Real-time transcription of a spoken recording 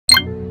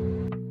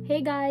Hey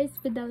guys,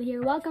 Videl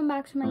here. Welcome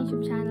back to my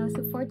YouTube channel.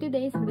 So for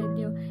today's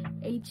video,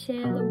 a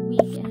chill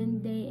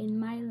weekend day in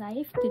my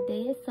life.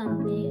 Today is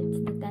Sunday. It's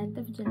the 10th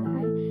of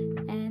July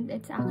and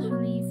it's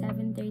actually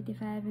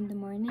 7:35 in the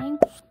morning.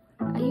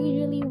 I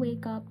usually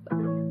wake up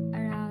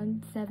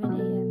around 7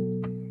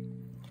 a.m.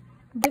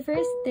 The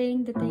first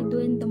thing that I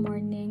do in the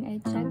morning, I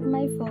check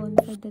my phone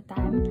for the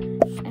time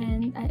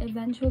and I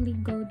eventually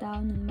go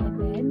down on my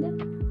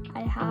bed.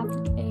 I have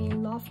a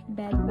loft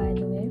bed, by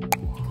the way.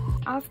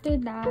 After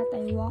that,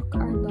 I walk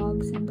our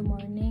dogs in the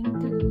morning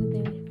to do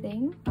their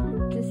thing,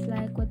 just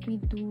like what we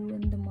do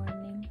in the morning.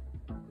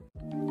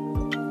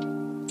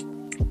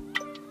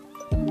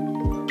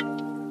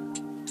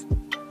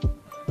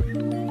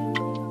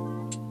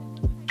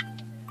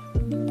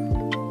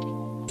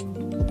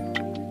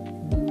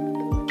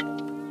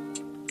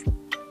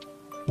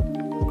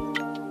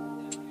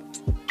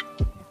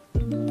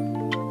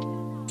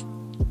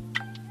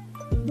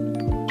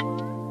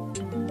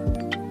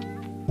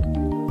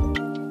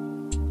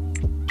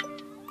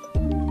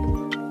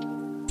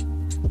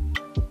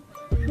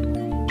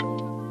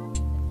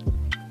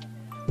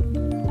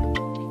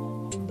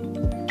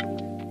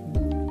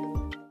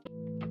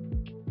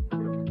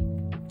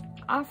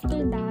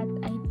 After that,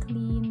 I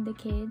clean the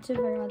cage of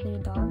our other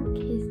dog.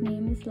 His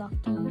name is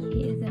Lucky.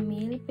 He is a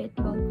male pit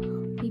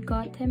bull. We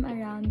got him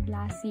around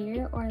last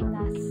year.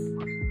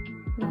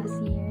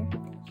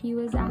 He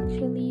was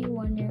actually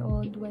 1 year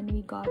old when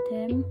we got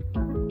him.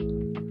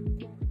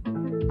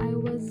 I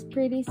was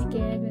pretty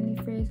scared when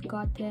we first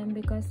got him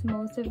because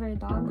most of our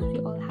dogs, we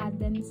all had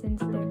them since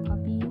they're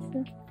puppies.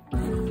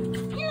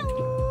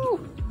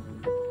 Hello!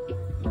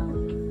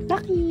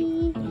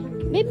 Lucky!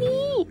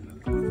 Baby!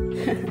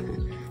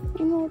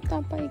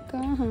 Tapay ka,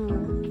 ha?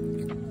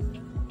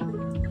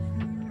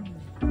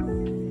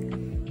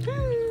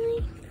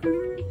 Hi!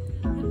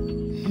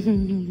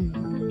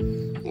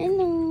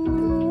 Hello!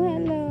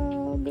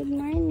 Good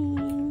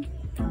morning!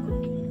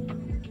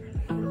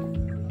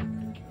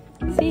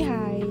 Say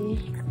hi!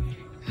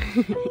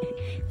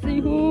 Say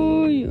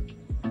hi!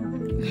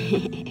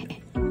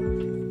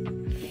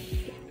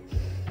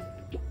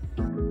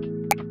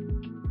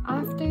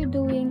 After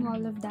doing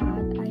all of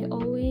that, I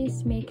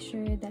always make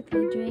sure that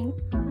I drink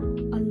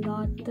a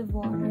lot of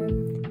water.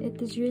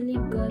 It is really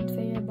good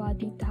for your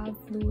body to have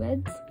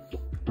fluids.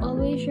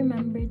 Always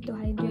remember to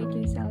hydrate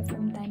yourself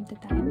from time to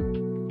time.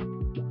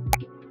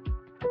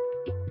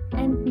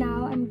 And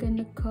now I'm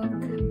gonna cook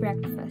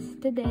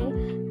breakfast. Today,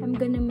 I'm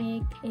gonna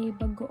make a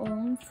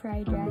bagoong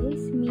fried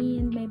rice. Me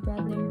and my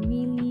brother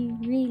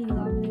really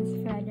love this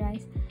fried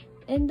rice.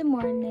 In the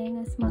morning,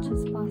 as much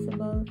as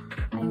possible,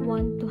 I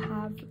want to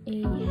have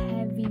a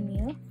heavy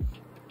meal.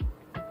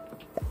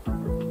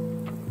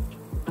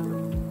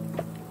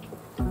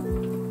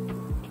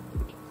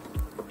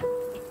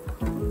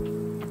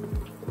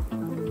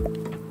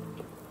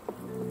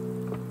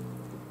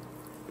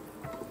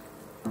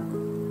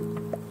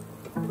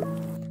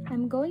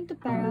 I'm going to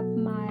pair up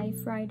my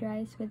fried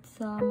rice with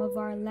some of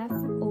our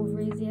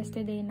leftovers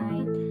yesterday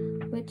night,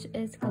 which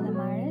is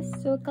calamares.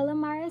 So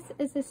calamares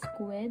is a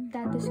squid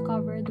that is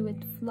covered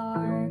with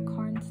flour,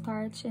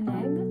 cornstarch, and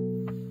egg.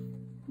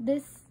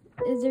 This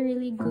is a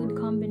really good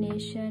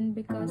combination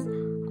because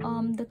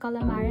the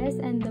calamares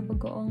and the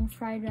bagoong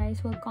fried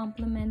rice will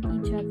complement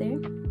each other.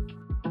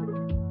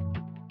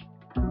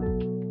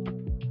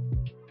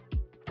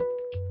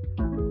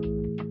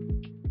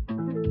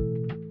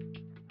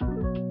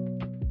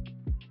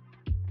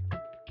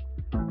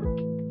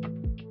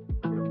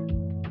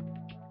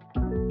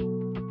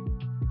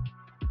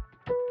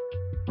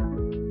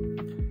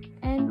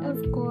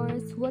 Of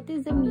course, what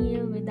is a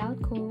meal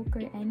without Coke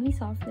or any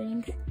soft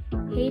drinks?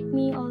 Hate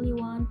me all you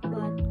want,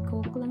 but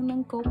Coke lang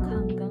ng Coke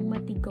hanggang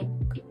matigok.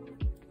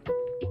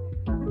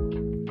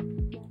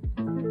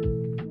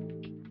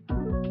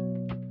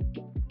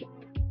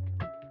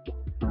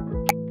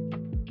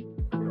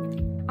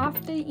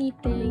 After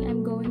eating,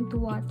 I'm going to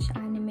watch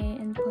anime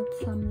and put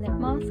some lip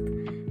mask.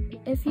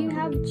 If you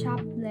have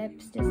chapped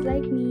lips just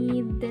like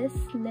me, this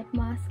lip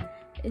mask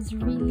is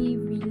really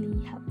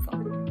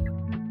helpful.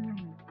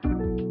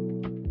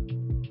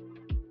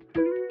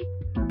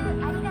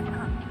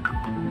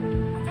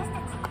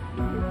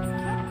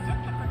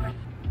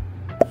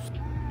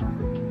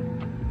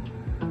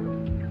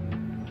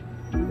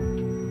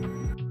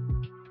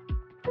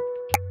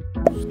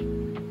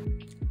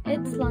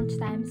 It's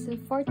lunchtime, so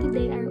for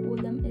today our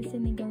ulam is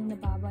sinigang na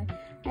baboy.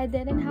 I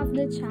didn't have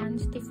the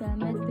chance to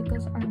film it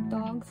because our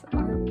dogs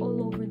are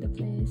all over the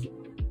place.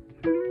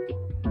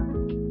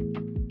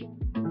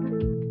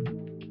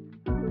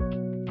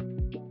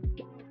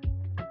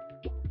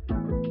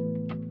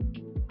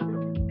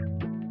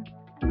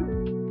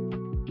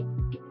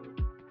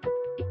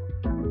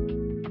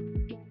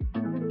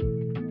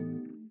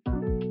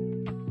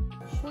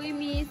 Uy,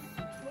 miss.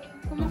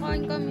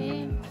 Kumakain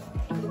kami.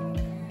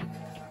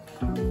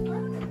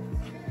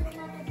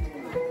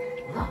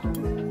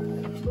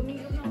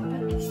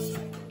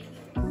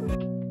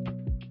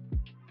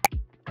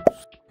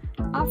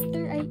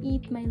 After I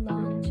eat my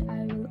lunch,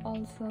 I will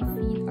also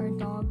feed our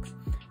dogs.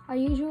 I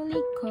usually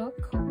cook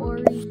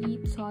or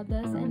reheat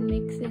sawdust and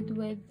mix it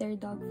with their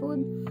dog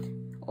food,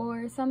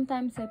 or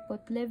sometimes I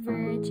put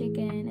liver,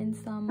 chicken, and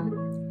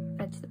some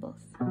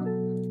vegetables.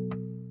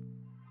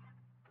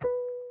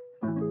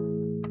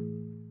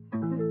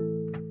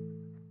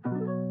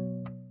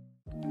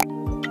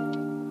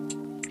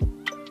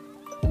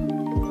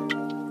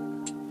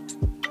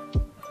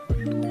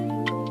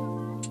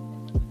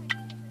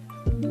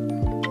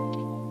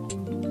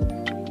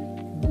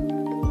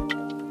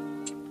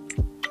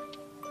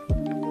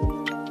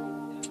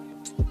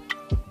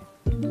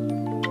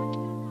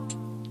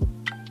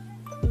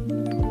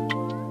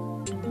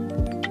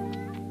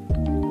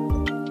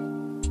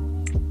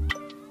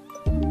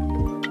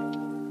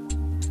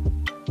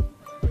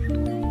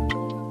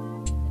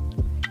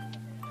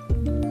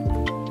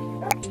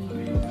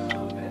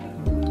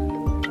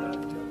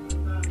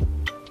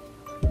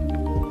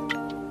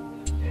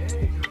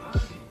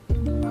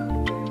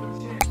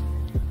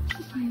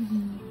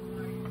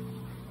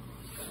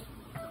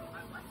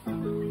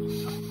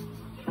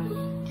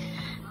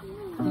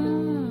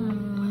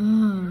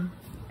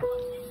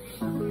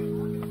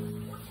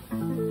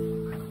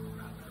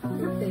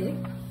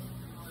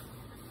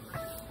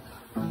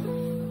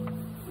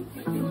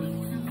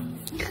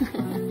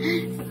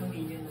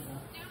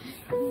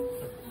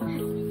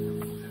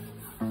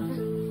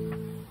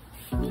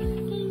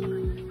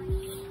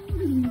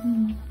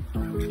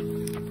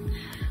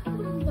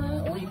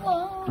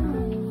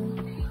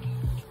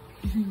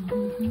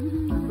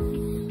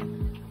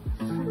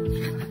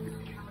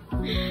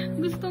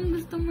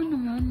 Gusto mo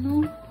naman,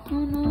 no?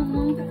 No.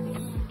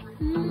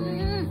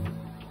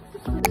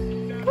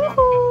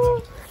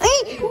 Ay!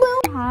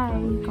 Hi,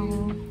 ko.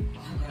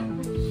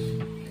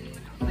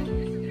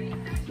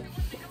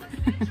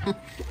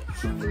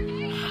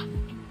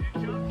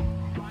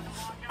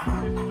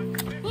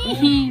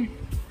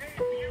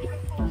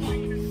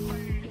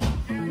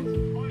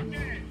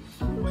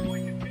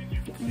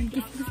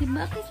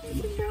 Bakit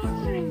sila?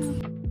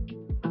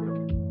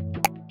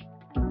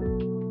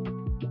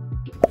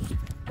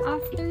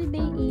 After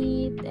they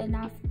eat and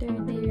after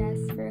they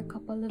rest for a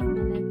couple of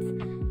minutes,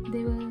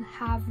 they will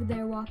have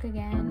their walk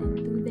again and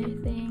do their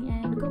thing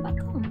and go back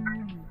home.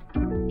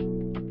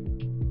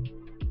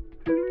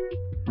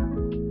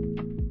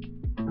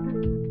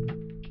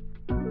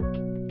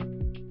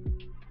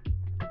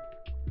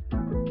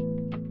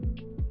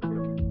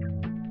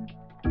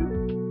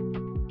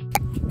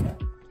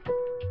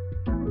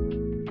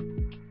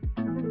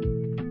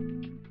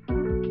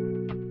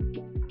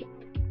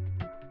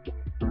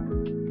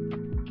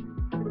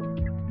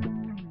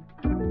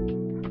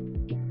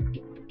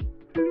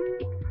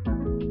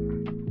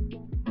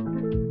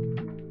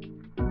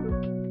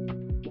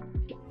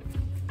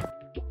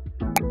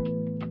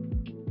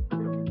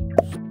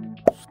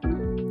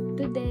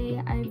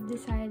 Today, I've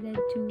decided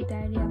to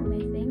tidy up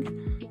my things.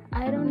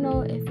 I don't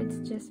know if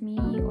it's just me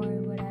or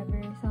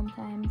whatever.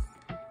 Sometimes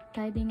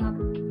tidying up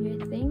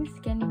your things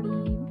can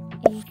be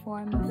a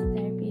form of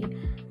therapy.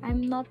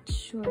 I'm not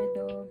sure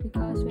though,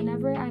 because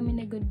whenever I'm in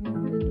a good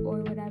mood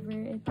or whatever,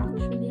 it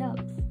actually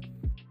helps.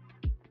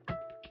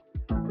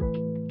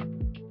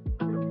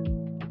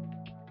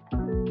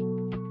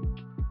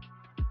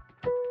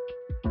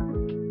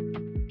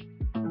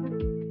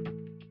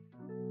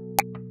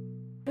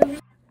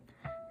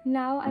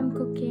 Now I'm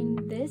cooking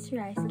this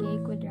rice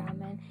cake with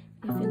ramen.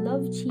 If you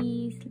love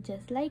cheese,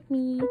 just like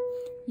me,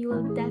 you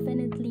will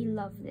definitely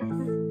love this.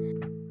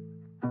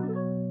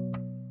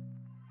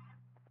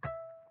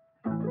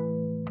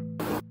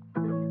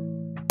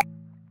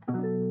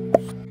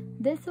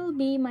 This will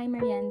be my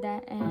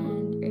merienda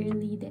and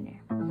early dinner.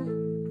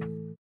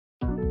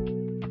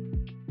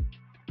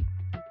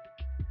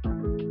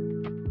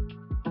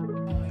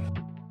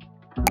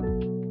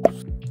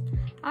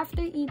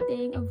 After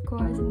eating, of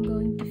course, I'm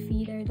going to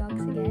feed our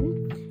dogs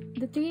again.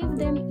 The three of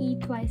them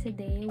eat twice a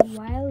day,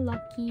 while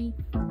Lucky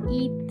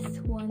eats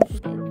once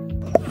a day.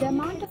 The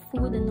amount of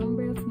food and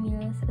number of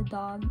meals a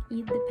dog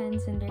eats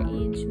depends on their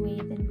age,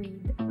 weight, and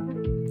breed.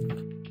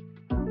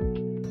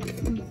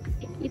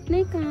 Eat na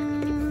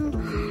ikaw.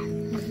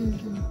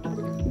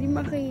 Hindi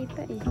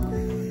makita eh.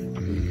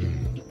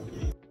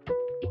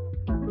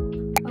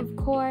 Of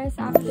course,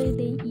 after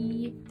they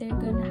eat, they're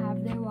gonna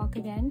have their walk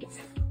again.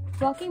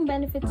 Walking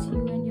benefits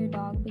you and your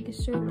dog because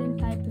certain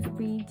type of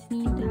breeds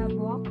need to have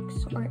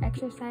walks or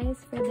exercise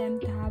for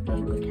them to have a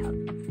good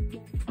health.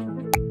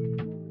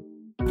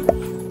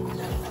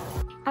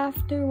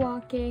 After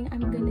walking,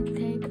 I'm gonna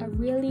take a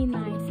really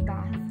nice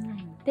bath.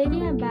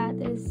 Taking a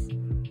bath is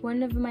one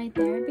of my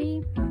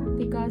therapy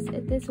because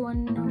it is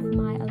one of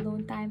my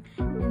alone time,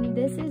 and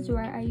this is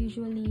where I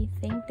usually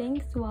think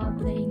things while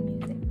playing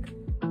music.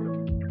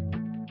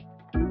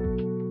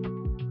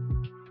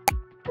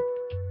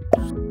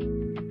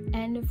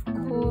 And of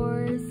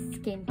course,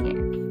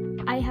 skincare.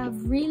 I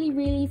have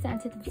really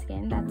sensitive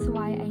skin. That's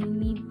why I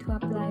need to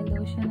apply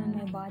lotion on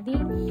my body.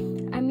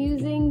 I'm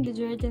using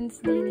Detergent's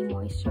Daily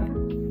Moisture.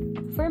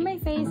 For my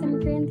face,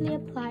 I'm currently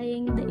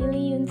applying the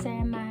Ilyun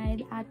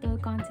Ceramide Atoll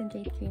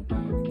Concentrate Cream.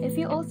 If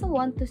you also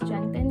want to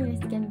strengthen your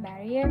skin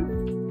barrier,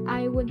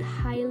 I would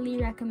highly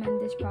recommend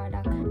this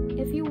product.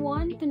 If you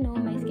want to know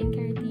my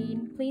skincare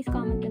routine, please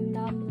comment them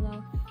down below.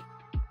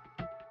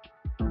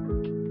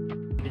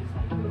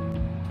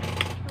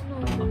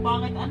 Ang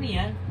pangit, ano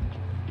yan?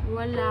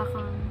 Wala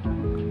kang.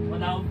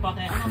 Wala akong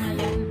pake. Ano nga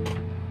yan?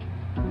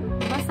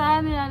 Basta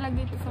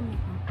nilalagay ito sa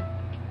mukha.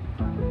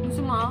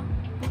 Gusto mo?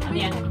 Ano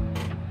yan?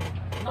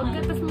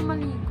 Pagkatas mo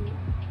maligo.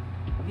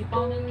 Hindi pa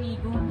ako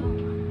naliligo.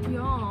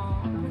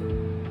 Yeah.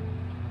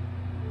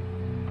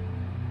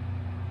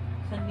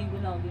 Isang linggo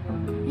na ako dito.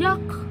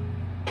 Yak!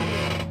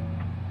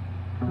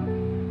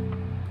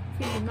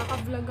 Sige,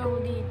 naka-vlog ako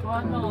dito.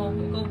 Ano?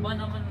 Ikaw ba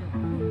naman?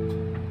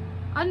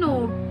 Ano?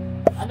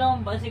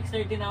 Ano ba?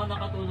 6:30 na ako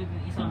nakatulog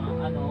ng isang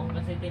ano?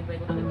 Kasi tinpay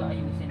ko talaga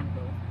ayusin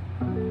to.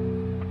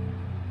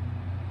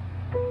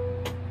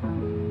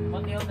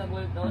 Pati ako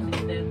nag-work daw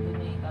 6:30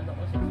 na eh. Kala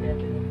ko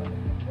 6:30 na pala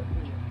ng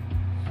gabi.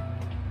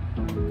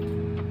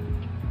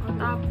 O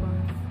tapos?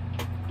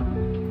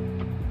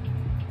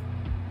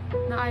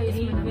 Naayos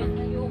mo naman.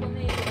 Ayoko na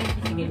eh. Ay,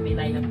 sige, may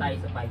line up tayo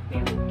sa 5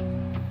 p.m.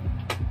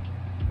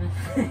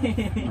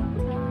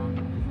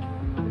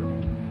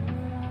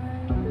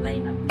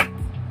 Line up.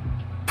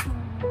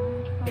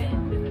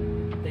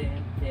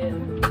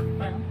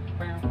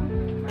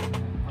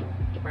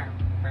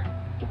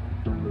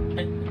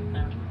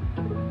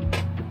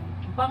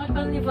 Bakit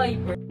pang ni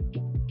Viper?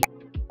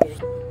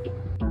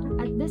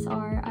 At this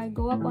hour, I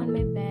go up on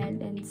my bed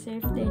and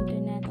surf the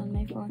internet on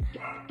my phone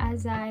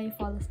as I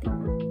fall asleep.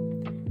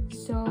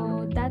 So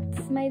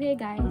that's my day,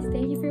 guys.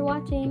 Thank you for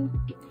watching.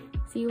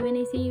 See you when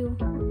I see you.